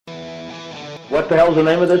What the hell's the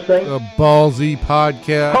name of this thing? The Ballzy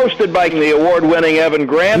podcast. Hosted by the award-winning Evan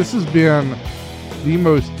Grant. This has been the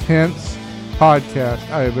most tense podcast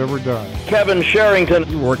I have ever done. Kevin Sherrington.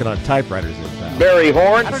 You're working on typewriters in town. Barry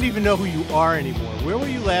Horn. I don't even know who you are anymore. Where were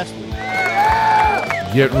you last week?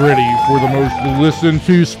 Get ready for the most listened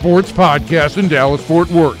to sports podcast in Dallas-Fort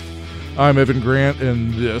Worth. I'm Evan Grant,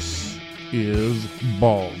 and this is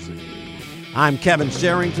Ballzy. I'm Kevin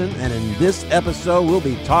Sherrington, and in this episode, we'll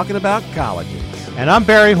be talking about colleges. And I'm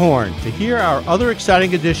Barry Horn. To hear our other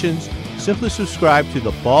exciting editions, simply subscribe to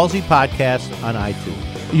the Ballzy Podcast on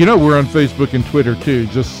iTunes. You know, we're on Facebook and Twitter, too.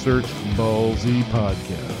 Just search Ballzy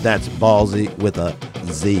Podcast. That's Ballzy with a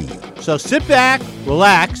Z. So sit back,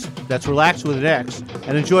 relax, that's relax with an X,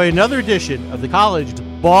 and enjoy another edition of the College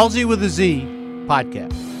Ballzy with a Z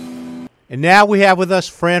podcast. And now we have with us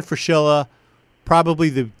Fran Fraschilla, probably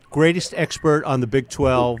the greatest expert on the Big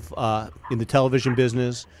 12 in the television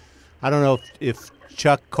business. I don't know if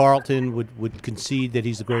Chuck Carlton would concede that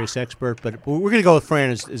he's the greatest expert, but we're going to go with Fran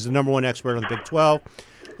as the number one expert on the Big 12.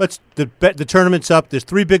 The tournament's up. There's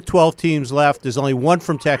 3 Big 12 teams left. There's only one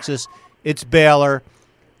from Texas. It's Baylor.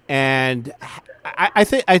 And I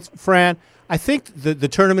think the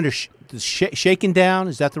tournament is shaken down.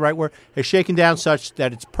 Is that the right word? It's shaken down such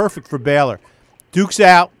that it's perfect for Baylor. Duke's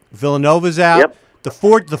out. Villanova's out. Yep.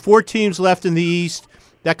 The four teams left in the East,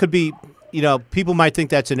 that could be, people might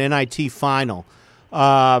think that's an NIT final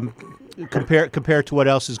compared to what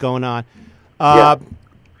else is going on.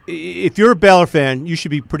 If you're a Baylor fan, you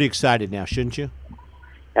should be pretty excited now, shouldn't you?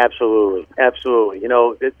 Absolutely.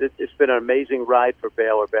 It's been an amazing ride for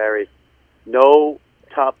Baylor, Barry. No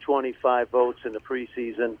top 25 votes in the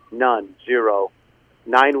preseason, none, 0.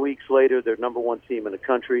 9 weeks later, they're number one team in the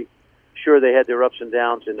country. Sure, they had their ups and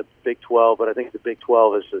downs in the Big 12, but I think the Big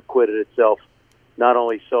 12 has acquitted itself not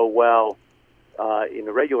only so well in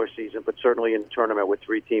the regular season, but certainly in the tournament with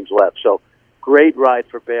 3 teams left. So, great ride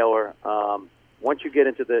for Baylor. Once you get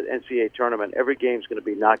into the NCAA tournament, every game's going to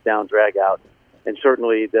be knockdown, drag out, and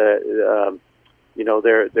certainly their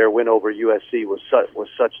win over USC was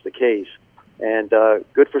such the case. And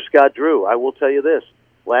good for Scott Drew. I will tell you this: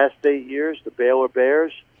 last 8 years, the Baylor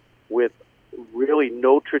Bears, with really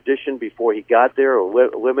no tradition before he got there, or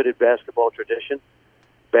limited basketball tradition.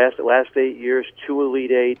 Last 8 years, 2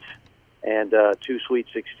 Elite Eights and 2 Sweet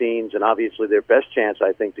 16s, and obviously their best chance,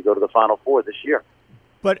 I think, to go to the Final Four this year.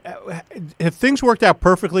 But have things worked out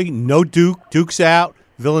perfectly? No Duke's out.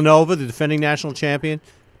 Villanova, the defending national champion,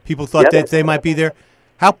 people thought that they might be there.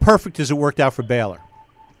 How perfect has it worked out for Baylor?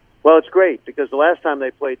 Well, it's great because the last time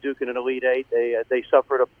they played Duke in an Elite Eight, they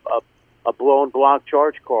suffered a blown block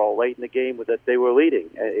charge call late in the game that they were leading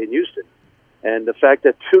in Houston. And the fact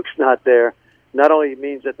that Duke's not there not only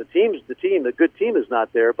means that the good team is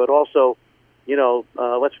not there, but also,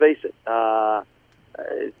 let's face it,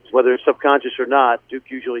 whether it's subconscious or not,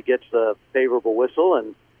 Duke usually gets the favorable whistle,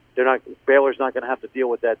 and Baylor's not going to have to deal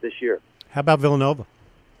with that this year. How about Villanova?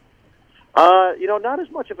 Not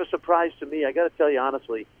as much of a surprise to me. I got to tell you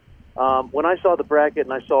honestly, when I saw the bracket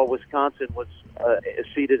and I saw Wisconsin was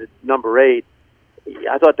seated at number 8,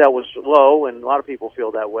 I thought that was low, and a lot of people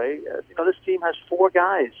feel that way. This team has 4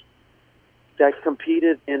 guys that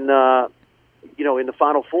competed in the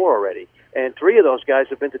Final Four already, and 3 of those guys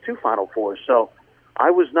have been to 2 Final Fours. So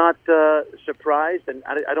I was not surprised, and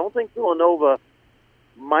I don't think Villanova,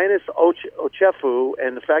 minus Ochefu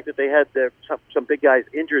and the fact that they had some big guys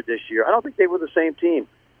injured this year, I don't think they were the same team.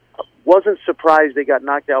 Wasn't surprised they got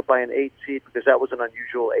knocked out by an 8 seed because that was an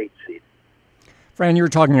unusual 8 seed. Fran, you were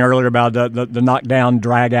talking earlier about the knockdown,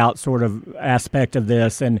 drag-out sort of aspect of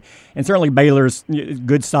this, and certainly Baylor's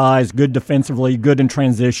good size, good defensively, good in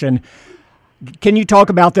transition. Can you talk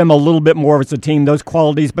about them a little bit more as a team, those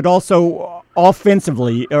qualities, but also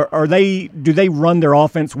offensively? Do they run their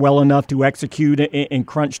offense well enough to execute in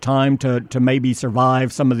crunch time to maybe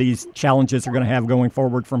survive some of these challenges they're going to have going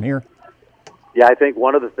forward from here? Yeah, I think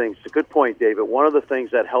one of the things, it's a good point, David, one of the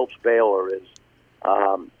things that helps Baylor is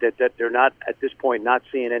that they're not, at this point, not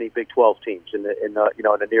seeing any Big 12 teams in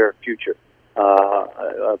the near future,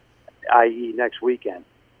 i.e. next weekend.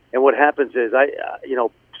 And what happens is,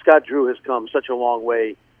 Scott Drew has come such a long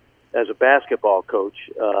way as a basketball coach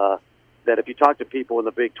that if you talk to people in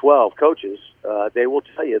the Big 12 coaches, they will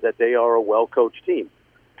tell you that they are a well-coached team.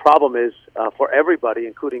 Problem is, for everybody,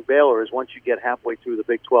 including Baylor, is once you get halfway through the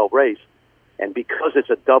Big 12 race, and because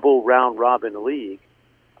it's a double round-robin league,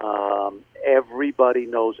 everybody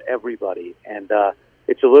knows everybody. And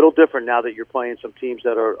it's a little different now that you're playing some teams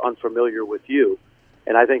that are unfamiliar with you,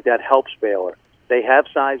 and I think that helps Baylor. They have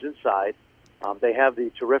size inside. They have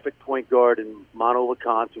the terrific point guard in Mano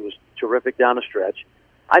LeConte, who is terrific down the stretch.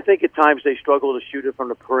 I think at times they struggle to shoot it from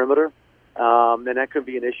the perimeter, and that could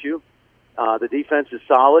be an issue. The defense is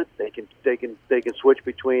solid. They can switch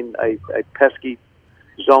between a pesky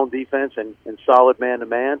zone defense and solid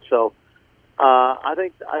man-to-man. So I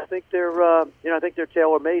think they're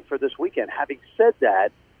tailor-made for this weekend. Having said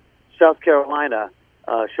that, South Carolina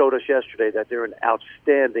showed us yesterday that they're an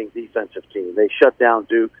outstanding defensive team. They shut down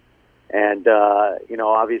Duke, and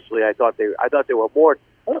obviously I thought they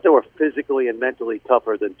were physically and mentally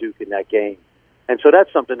tougher than Duke in that game, and so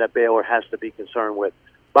that's something that Baylor has to be concerned with.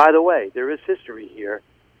 By the way, there is history here.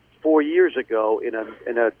 4 years ago, in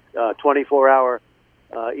a 24-hour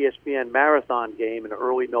ESPN marathon game in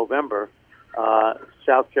early November,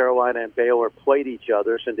 South Carolina and Baylor played each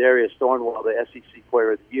other. Sindarius Thornwell, the SEC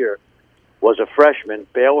Player of the Year, was a freshman.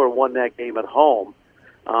 Baylor won that game at home.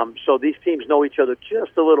 So these teams know each other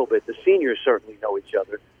just a little bit. The seniors certainly know each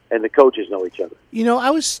other, and the coaches know each other.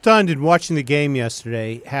 I was stunned in watching the game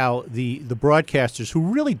yesterday how the broadcasters, who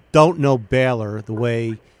really don't know Baylor the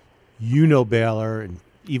way you know Baylor, and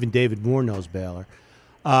even David Moore knows Baylor,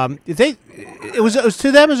 it was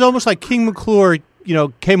to them, it was almost like King McClure,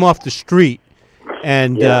 came off the street.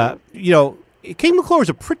 And, King McClure was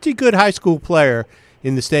a pretty good high school player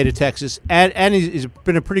in the state of Texas, and he's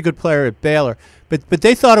been a pretty good player at Baylor. But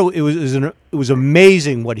they thought it was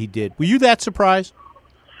amazing what he did. Were you that surprised?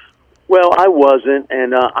 Well, I wasn't,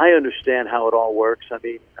 and I understand how it all works. I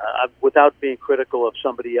mean, without being critical of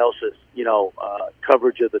somebody else's,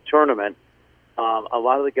 coverage of the tournament, a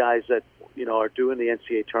lot of the guys that are doing the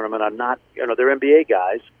NCAA tournament are not, they're NBA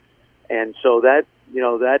guys, and so that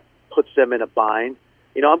puts them in a bind.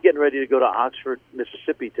 I'm getting ready to go to Oxford,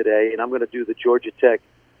 Mississippi today, and I'm going to do the Georgia Tech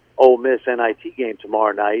Ole Miss NIT game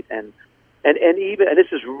tomorrow night, and this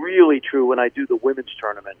is really true when I do the women's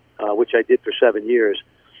tournament, which I did for 7 years,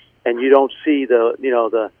 and you don't see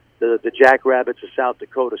the Jackrabbits of South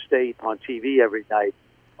Dakota State on TV every night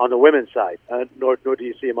on the women's side, nor do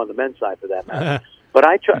you see them on the men's side for that matter. But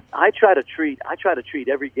I try to treat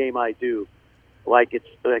every game I do like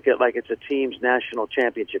it's a team's national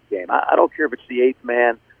championship game. I don't care if it's the eighth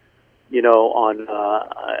man,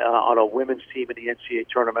 on a women's team in the NCAA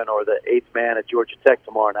tournament or the eighth man at Georgia Tech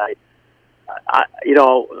tomorrow night.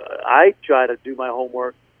 I try to do my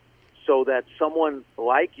homework so that someone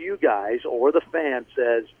like you guys or the fan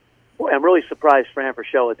says, "Boy, I'm really surprised Fran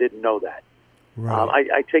Fraschilla didn't know that." Right.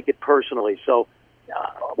 I take it personally. So,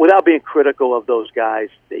 without being critical of those guys,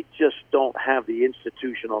 they just don't have the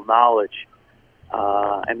institutional knowledge.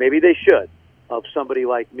 And maybe they should, of somebody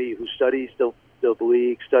like me who studies the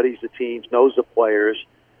league, studies the teams, knows the players,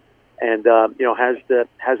 and has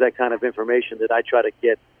that kind of information that I try to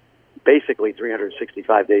get basically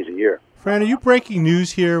 365 days a year. Fran, are you breaking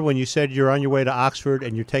news here when you said you're on your way to Oxford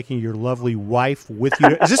and you're taking your lovely wife with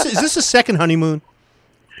you? Is this a second honeymoon?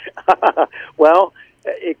 Well,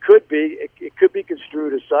 it could be. It could be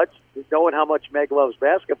construed as such, knowing how much Meg loves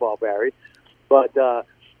basketball, Barry. But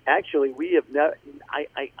actually, we have never.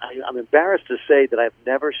 I'm embarrassed to say that I've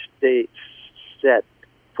never set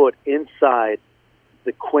foot inside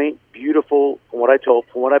the quaint, beautiful, from what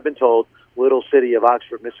I've been told, little city of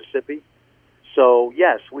Oxford, Mississippi. So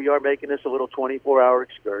yes, we are making this a little 24-hour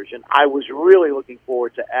excursion. I was really looking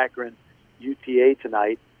forward to Akron, UTA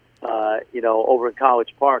tonight. Over in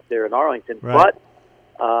College Park there in Arlington. Right.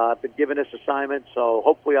 But I've been given this assignment, so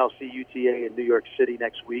hopefully I'll see UTA in New York City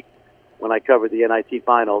next week when I cover the NIT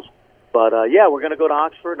finals. But we're going to go to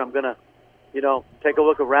Oxford, and I'm going to, take a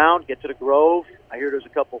look around, get to the Grove. I hear there's a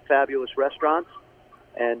couple fabulous restaurants,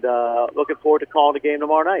 and looking forward to calling the game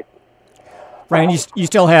tomorrow night. Fran, you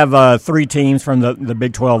still have three teams from the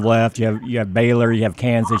Big 12 left. You have Baylor, you have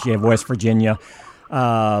Kansas, you have West Virginia.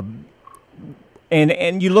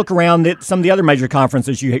 And you look around at some of the other major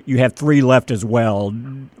conferences, you have three left as well.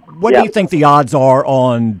 What do you think the odds are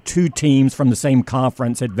on two teams from the same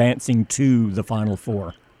conference advancing to the Final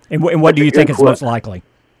Four? And what do you think is most likely?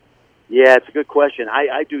 Yeah, it's a good question.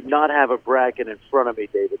 I do not have a bracket in front of me,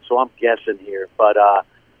 David, so I'm guessing here. But, I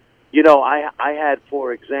had,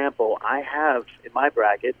 for example, I have in my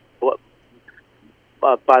bracket,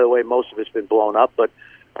 by the way, most of it's been blown up, but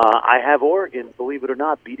I have Oregon, believe it or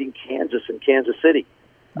not, beating Kansas in Kansas City.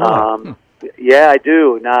 Yeah, I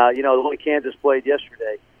do. Now, the way Kansas played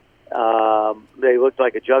yesterday, they looked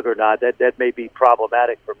like a juggernaut. That may be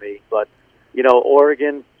problematic for me. But,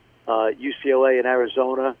 Oregon, UCLA, and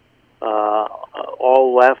Arizona,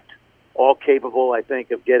 all left, all capable, I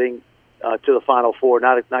think, of getting to the Final Four.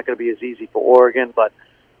 It's not going to be as easy for Oregon, but,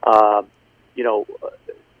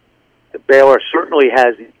 Baylor certainly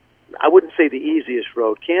has, I wouldn't say the easiest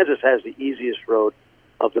road. Kansas has the easiest road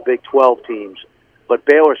of the Big 12 teams, but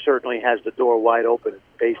Baylor certainly has the door wide open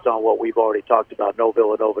based on what we've already talked about, no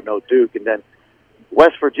Villanova, no Duke. And then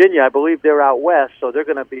West Virginia, I believe they're out west, so they're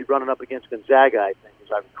going to be running up against Gonzaga, I think,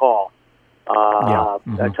 as I recall.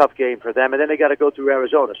 A tough game for them. And then they got to go through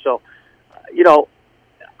Arizona. So,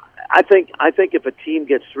 I think if a team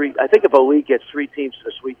gets if a league gets 3 teams to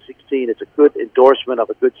the Sweet 16, it's a good endorsement of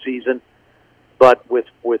a good season. But with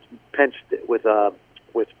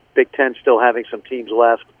Big Ten still having some teams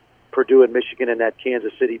left, Purdue and Michigan in that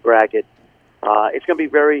Kansas City bracket, it's going to be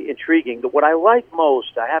very intriguing. But what I like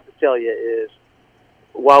most, I have to tell you, is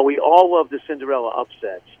while we all love the Cinderella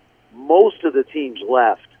upsets, most of the teams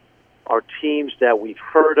left are teams that we've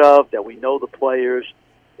heard of, that we know the players,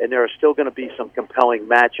 and there are still going to be some compelling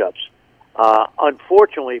matchups.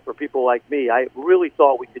 Unfortunately, for people like me, I really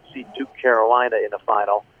thought we could see Duke Carolina in the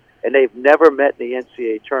final, and they've never met in the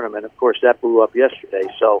NCAA tournament. Of course, that blew up yesterday.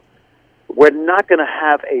 So we're not going to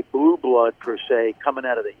have a blue blood, per se, coming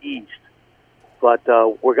out of the East, but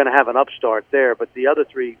we're going to have an upstart there. But the other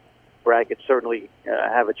 3 brackets certainly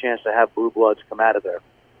have a chance to have blue bloods come out of there.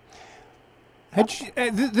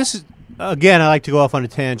 This is, again, I like to go off on a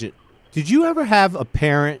tangent. Did you ever have a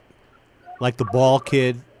parent like the ball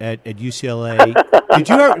kid at UCLA? Did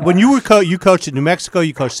you ever, when you were you coached at New Mexico,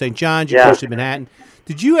 you coached St. John's, you coached at Manhattan.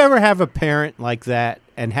 Did you ever have a parent like that?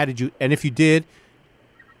 And how did you? And if you did,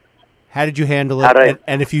 how did you handle it?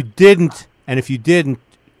 And if you didn't,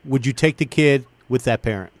 would you take the kid with that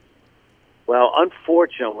parent? Well,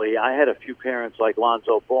 unfortunately, I had a few parents like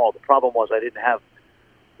Lonzo Ball. The problem was I didn't have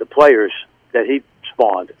the players that he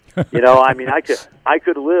spawned. I mean, I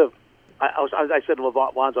could live. I said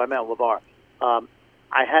Lonzo, I meant LeVar.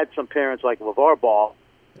 I had some parents like LeVar Ball,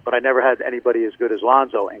 but I never had anybody as good as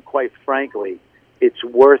Lonzo. And quite frankly, it's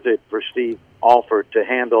worth it for Steve Alford to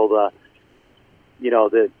handle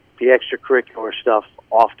the extracurricular stuff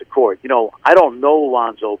off the court. I don't know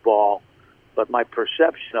Lonzo Ball, but my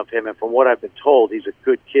perception of him, and from what I've been told, he's a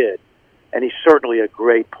good kid, and he's certainly a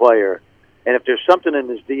great player. And if there's something in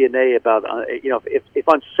his DNA about, if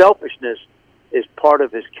unselfishness is part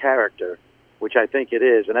of his character, which I think it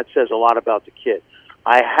is, and that says a lot about the kid.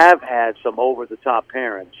 I have had some over-the-top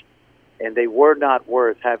parents, and they were not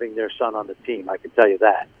worth having their son on the team, I can tell you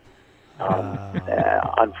that.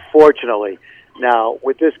 Unfortunately. Now,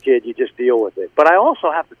 with this kid, you just deal with it. But I also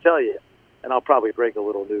have to tell you, and I'll probably break a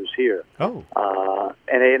little news here, and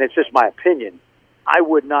it's just my opinion, I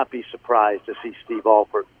would not be surprised to see Steve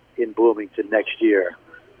Alford in Bloomington next year.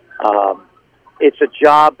 It's a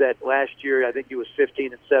job that last year, I think he was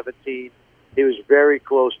 15 and 17. He was very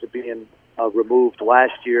close to being removed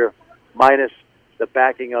last year, minus the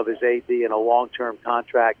backing of his AD and a long-term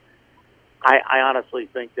contract. I honestly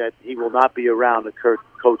think that he will not be around to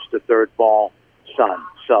coach the third ball son.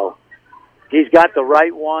 So he's got the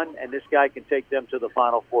right one, and this guy can take them to the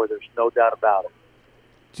Final Four. There's no doubt about it.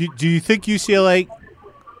 Do you think UCLA?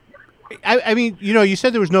 I mean, you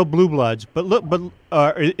said there was no blue bloods, but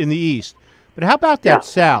in the East. But how about that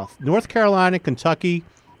South? North Carolina, Kentucky,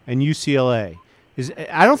 and UCLA.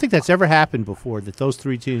 I don't think that's ever happened before, that those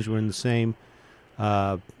 3 teams were in the same.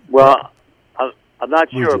 Well, I'm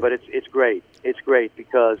not sure, but it's great. It's great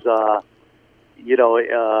because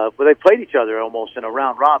they played each other almost in a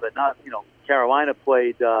round robin. Carolina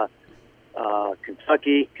played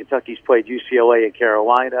Kentucky. Kentucky's played UCLA and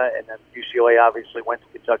Carolina, and then UCLA obviously went to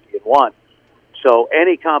Kentucky and won. So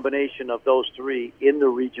any combination of those 3 in the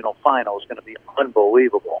regional final is going to be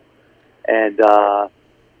unbelievable. And,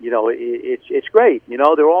 it's great.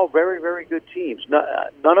 They're all very, very good teams.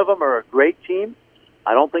 None of them are a great team.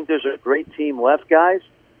 I don't think there's a great team left, guys,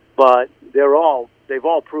 but they've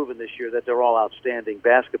all proven this year that they're all outstanding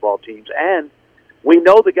basketball teams. And we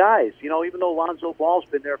know the guys. Even though Lonzo Ball's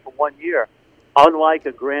been there for 1 year, unlike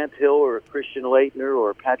a Grant Hill or a Christian Laettner or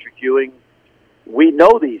a Patrick Ewing, we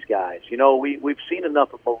know these guys. We've seen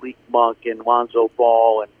enough of Malik Monk and Lonzo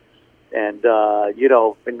Ball, and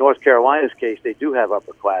in North Carolina's case, they do have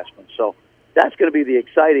upperclassmen. So that's going to be the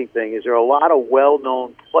exciting thing. Is there a lot of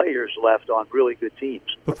well-known players left on really good teams?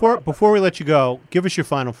 Before we let you go, give us your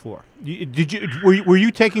Final Four. Were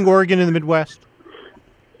you taking Oregon in the Midwest?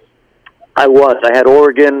 I was. I had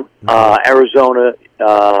Oregon, Arizona,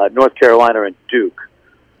 North Carolina, and Duke.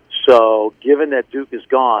 So given that Duke is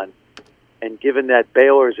gone, and given that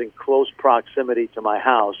Baylor is in close proximity to my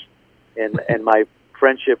house, and my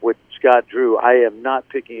friendship with Scott Drew, I am not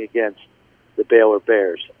picking against the Baylor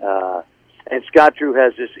Bears. And Scott Drew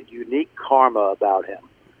has this unique karma about him.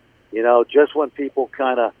 Just when people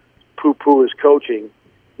kind of poo-poo his coaching,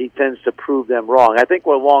 he tends to prove them wrong. I think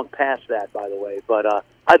we're long past that, by the way. But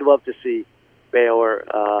I'd love to see Baylor.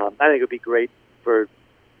 I think it would be great for,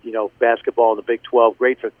 basketball in the Big 12,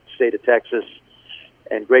 great for the state of Texas.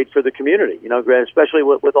 and great for the community, especially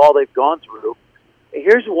with all they've gone through.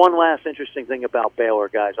 Here's one last interesting thing about Baylor,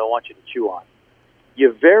 guys, I want you to chew on.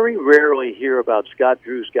 You very rarely hear about Scott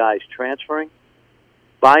Drew's guys transferring.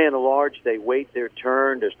 By and large, they wait their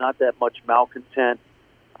turn. There's not that much malcontent.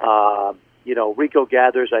 Rico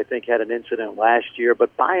Gathers, I think, had an incident last year,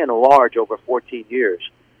 but by and large, over 14 years,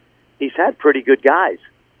 he's had pretty good guys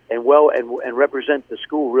and represent the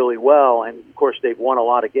school really well. And of course, they've won a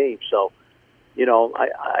lot of games. So,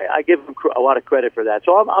 I give him a lot of credit for that.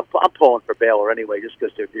 So I'm pulling for Baylor anyway, just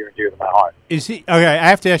because they're near and dear to my heart. Is he okay? I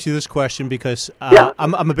have to ask you this question because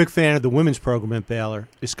I'm a big fan of the women's program at Baylor.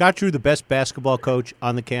 Is Scott Drew the best basketball coach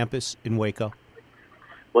on the campus in Waco?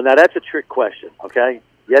 Well, now that's a trick question. Okay,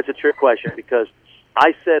 that's a trick question because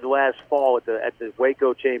I said last fall at the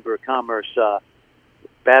Waco Chamber of Commerce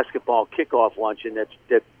basketball kickoff luncheon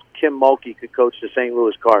that Kim Mulkey could coach the St.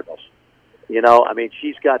 Louis Cardinals.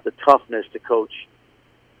 She's got the toughness to coach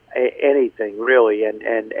anything really, and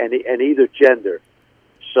either gender.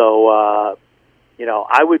 So,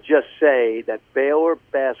 I would just say that Baylor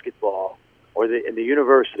basketball in the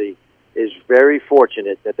university is very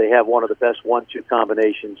fortunate that they have one of the best 1-2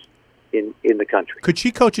 combinations in the country. Could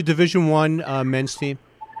she coach a Division I men's team?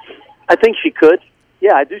 I think she could.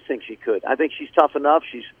 Yeah, I do think she could. I think she's tough enough.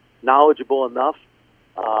 She's knowledgeable enough.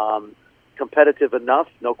 Competitive enough,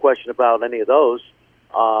 no question about any of those.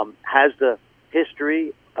 Has the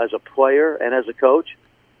history as a player and as a coach.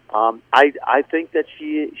 I think that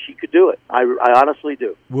she could do it. I honestly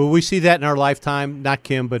do. Will we see that in our lifetime? Not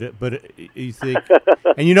Kim, but you think?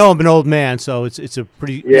 And I'm an old man, so it's a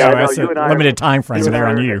pretty it's a limited time frame there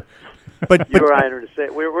on you. But you and I are the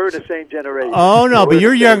same. We're the same generation. Oh no, but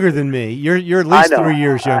you're younger than me. You're at least 3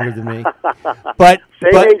 years younger than me.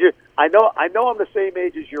 Same age. I know I'm the same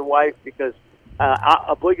age as your wife because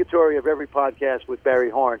obligatory of every podcast with Barry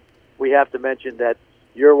Horn, we have to mention that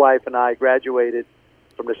your wife and I graduated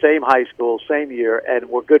from the same high school, same year, and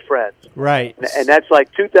we're good friends. Right. And that's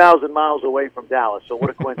like 2,000 miles away from Dallas, so what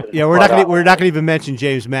a coincidence. Yeah, we're not going to even mention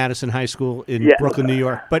James Madison High School in Brooklyn, New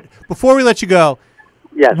York. But before we let you go,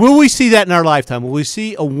 yes. Will we see that in our lifetime? Will we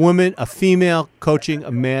see a female coaching a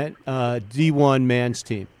D1 man's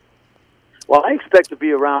team? Well, I expect to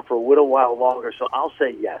be around for a little while longer, so I'll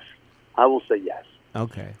say yes. I will say yes.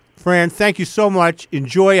 Okay. Fran, thank you so much.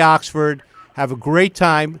 Enjoy Oxford. Have a great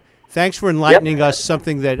time. Thanks for enlightening us,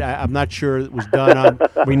 something that I'm not sure was done on.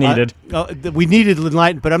 We needed. We needed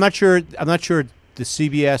enlightenment, but I'm not sure the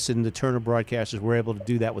CBS and the Turner broadcasters were able to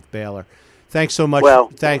do that with Baylor. Thanks so much. Well,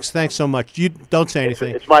 thanks so much. You don't say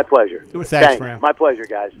anything. It's my pleasure. Thanks, Fran. My pleasure,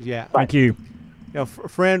 guys. Yeah. Bye. Thank you.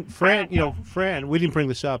 Fran, we didn't bring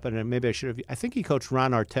this up, and maybe I should have. I think he coached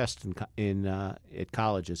Ron Artest at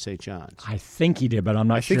college at St. John's. I think he did, but I'm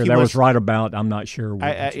not sure. That was right about. I'm not sure.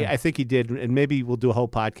 I think he did, and maybe we'll do a whole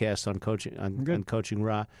podcast on coaching on coaching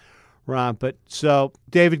Ron. But so,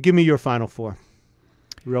 David, give me your Final Four,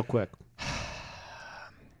 real quick.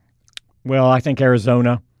 Well, I think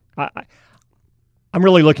Arizona. I'm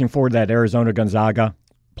really looking forward to that Arizona-Gonzaga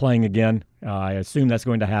playing again. I assume that's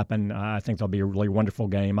going to happen. I think that'll be a really wonderful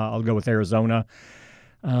game. I'll go with Arizona.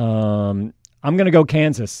 I'm going to go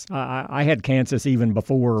Kansas. I had Kansas even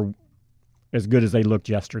before as good as they looked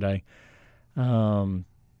yesterday. I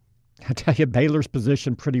tell you, Baylor's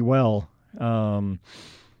positioned pretty well.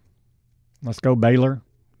 Let's go Baylor.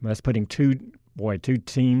 That's putting two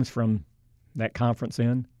teams from that conference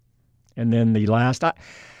in. And then the last,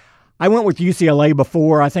 I went with UCLA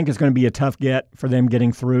before. I think it's going to be a tough get for them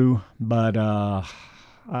getting through, but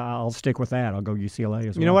I'll stick with that. I'll go UCLA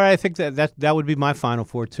as well. You know what? I think that would be my Final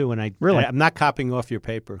Four too. And I'm not copying off your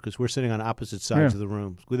paper because we're sitting on opposite sides of the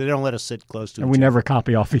room. They don't let us sit close to each other. And we never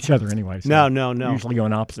copy off each other anyway. So No. We usually go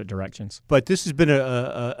in opposite directions. But this has been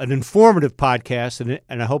an informative podcast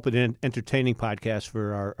and I hope an entertaining podcast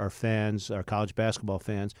for our fans, our college basketball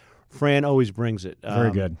fans. Fran always brings it.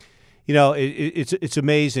 Very good. It's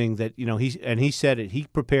amazing that he said it. He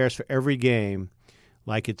prepares for every game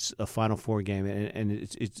like it's a Final Four game, and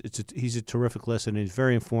he's a terrific listener. And he's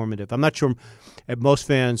very informative. I'm not sure most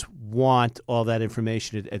fans want all that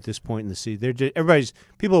information at this point in the season.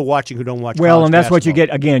 People are watching who don't watch. Well, and that's what you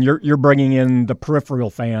get. Again, you're bringing in the peripheral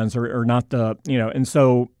fans, or not the And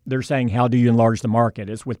so they're saying, how do you enlarge the market?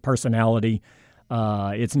 It's with personality.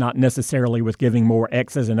 It's not necessarily with giving more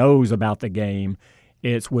X's and O's about the game.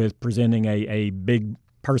 It's with presenting a big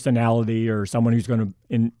personality or someone who's going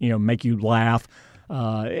to make you laugh.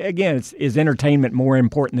 Again, is entertainment more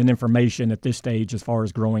important than information at this stage as far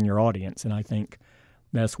as growing your audience? And I think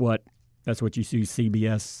that's what you see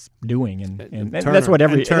CBS doing, and that's what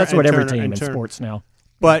every team in sports now.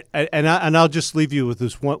 But and I'll just leave you with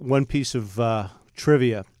this one piece of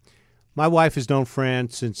trivia. My wife has known Fran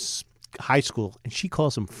since high school, and she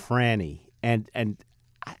calls him Franny. And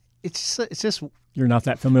it's just You're not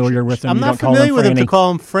that familiar with him. I'm You not don't call familiar with him to Franny.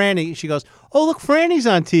 call him Franny. She goes, "Oh, look, Franny's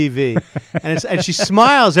on TV," and she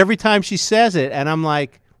smiles every time she says it, and I'm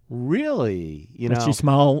like, "Really?" Does she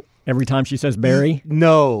smile every time she says Barry?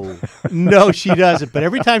 No, she doesn't. But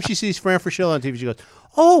every time she sees Fran Fraschilla on TV, she goes,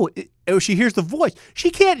 "Oh!" She hears the voice. She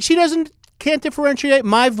can't differentiate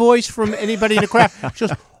my voice from anybody in the crowd. She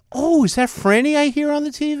goes, "Oh, is that Franny I hear on the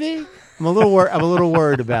TV?" I'm a little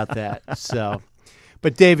worried about that. So,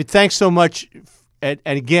 but David, thanks so much. And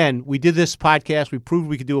again, we did this podcast. We proved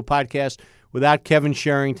we could do a podcast without Kevin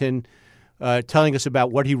Sherrington telling us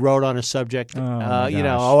about what he wrote on a subject.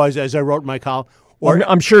 As I wrote in my column. Or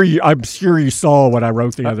I'm sure you saw what I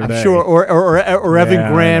wrote the other day. I'm sure, or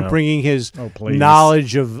Evan Grant bringing his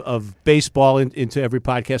knowledge of baseball into every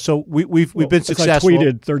podcast. So we've been successful. I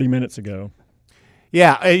tweeted 30 minutes ago.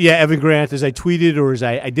 Yeah, Evan Grant, as I tweeted or as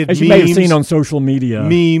I did as memes. You may have seen on social media.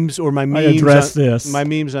 Memes or my memes. I addressed this. My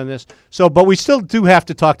memes on this. So, but we still do have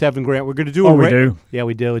to talk to Evan Grant. We're going to do we do? Yeah,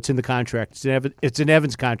 we do. It's in the contract. It's in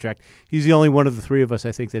Evan's contract. He's the only one of the three of us,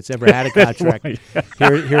 I think, that's ever had a contract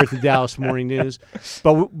here at the Dallas Morning News.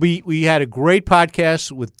 But we had a great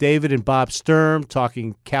podcast with David and Bob Sturm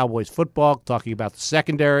talking Cowboys football, talking about the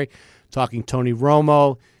secondary, talking Tony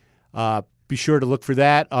Romo. Be sure to look for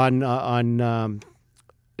that on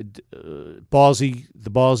Ballzy, the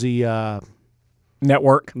Ballzy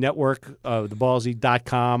network, the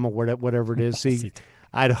Ballzy.com or whatever it is. See,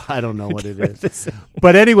 I don't know what it is.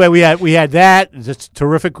 But anyway, we had that. It's a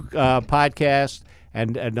terrific podcast,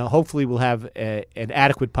 and hopefully we'll have an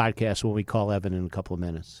adequate podcast when we call Evan in a couple of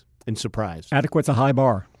minutes. In surprise, adequate's a high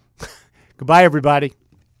bar. Goodbye, everybody.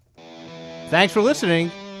 Thanks for listening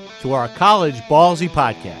to our College Ballzy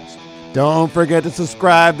podcast. Don't forget to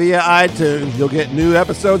subscribe via iTunes. You'll get new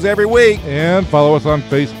episodes every week. And follow us on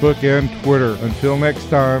Facebook and Twitter. Until next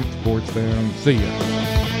time, sports fans, see ya.